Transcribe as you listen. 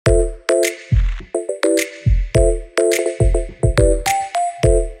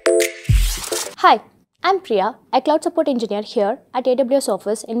Hi, I'm Priya, a cloud support engineer here at AWS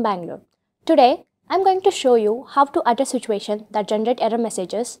office in Bangalore. Today, I'm going to show you how to address situations that generate error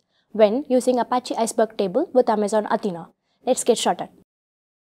messages when using Apache Iceberg table with Amazon Athena. Let's get started.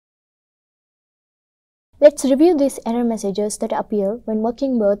 Let's review these error messages that appear when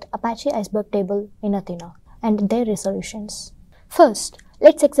working with Apache Iceberg table in Athena and their resolutions. First,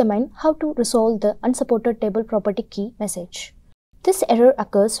 let's examine how to resolve the unsupported table property key message. This error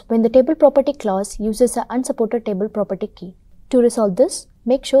occurs when the table property clause uses the unsupported table property key. To resolve this,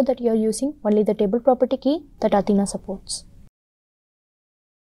 make sure that you are using only the table property key that Athena supports.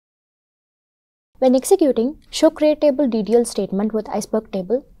 When executing show create table DDL statement with Iceberg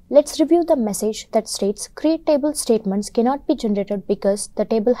table, let's review the message that states create table statements cannot be generated because the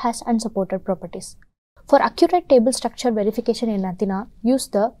table has unsupported properties. For accurate table structure verification in Athena, use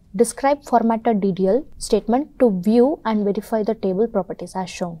the describe formatted DDL statement to view and verify the table properties as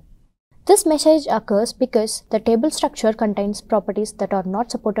shown. This message occurs because the table structure contains properties that are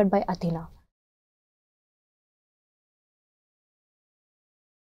not supported by Athena.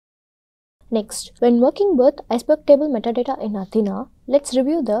 Next, when working with Iceberg table metadata in Athena, let's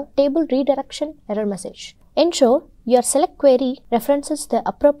review the table redirection error message. Ensure your select query references the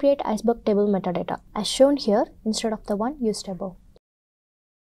appropriate Iceberg table metadata as shown here instead of the one used above.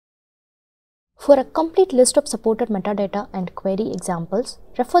 For a complete list of supported metadata and query examples,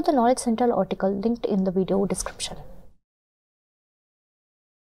 refer the Knowledge Center article linked in the video description.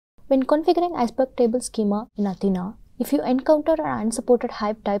 When configuring Iceberg table schema in Athena, if you encounter an unsupported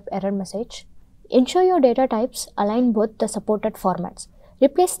Hive type error message, ensure your data types align with the supported formats.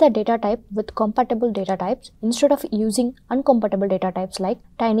 Replace the data type with compatible data types instead of using uncompatible data types like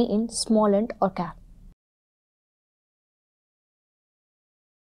tinyInt, smallInt, or char.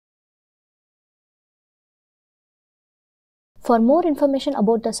 For more information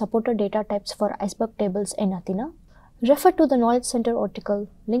about the supported data types for Iceberg tables in Athena, refer to the Knowledge Center article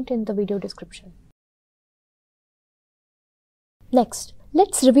linked in the video description. Next,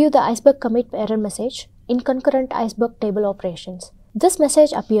 let's review the Iceberg commit error message in concurrent Iceberg table operations. This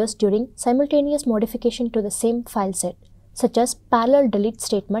message appears during simultaneous modification to the same file set, such as parallel delete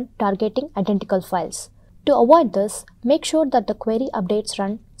statement targeting identical files. To avoid this, make sure that the query updates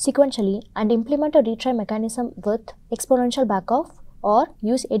run sequentially and implement a retry mechanism with exponential backoff or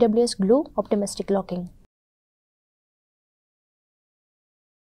use AWS Glue optimistic locking.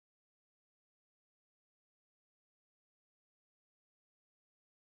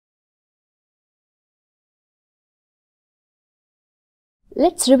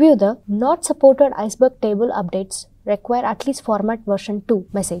 Let's review the not supported Iceberg table updates require at least format version 2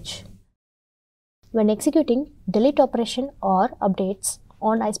 message. When executing delete operation or updates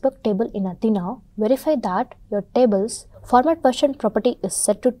on Iceberg table in Athena, verify that your table's format version property is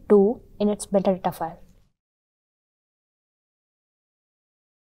set to 2 in its metadata file.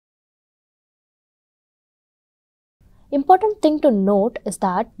 Important thing to note is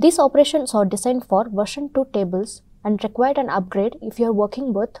that these operations are designed for version 2 tables and require an upgrade if you are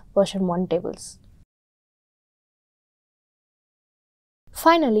working with version 1 tables.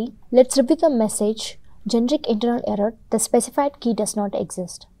 Finally, let's review the message generic internal error, the specified key does not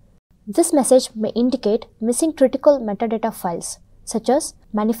exist. This message may indicate missing critical metadata files such as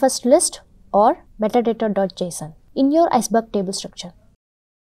manifest list or metadata.json in your Iceberg table structure.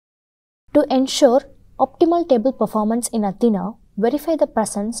 To ensure optimal table performance in Athena, verify the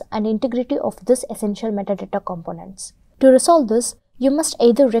presence and integrity of this essential metadata components. To resolve this, you must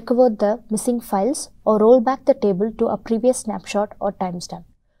either recover the missing files or roll back the table to a previous snapshot or timestamp.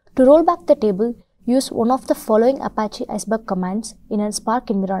 To roll back the table, use one of the following Apache Iceberg commands in a Spark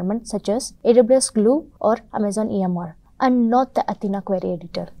environment such as AWS Glue or Amazon EMR and not the Athena query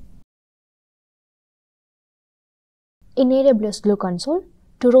editor. In AWS Glue console,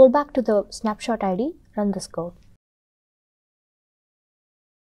 to roll back to the snapshot ID, run this code.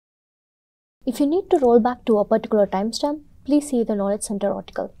 If you need to roll back to a particular timestamp, please see the Knowledge Center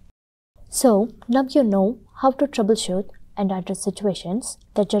article. So, now you know how to troubleshoot and address situations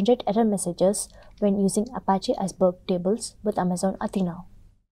that generate error messages when using Apache Iceberg tables with Amazon Athena.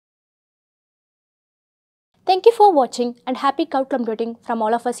 Thank you for watching and happy cloud computing from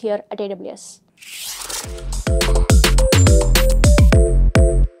all of us here at AWS.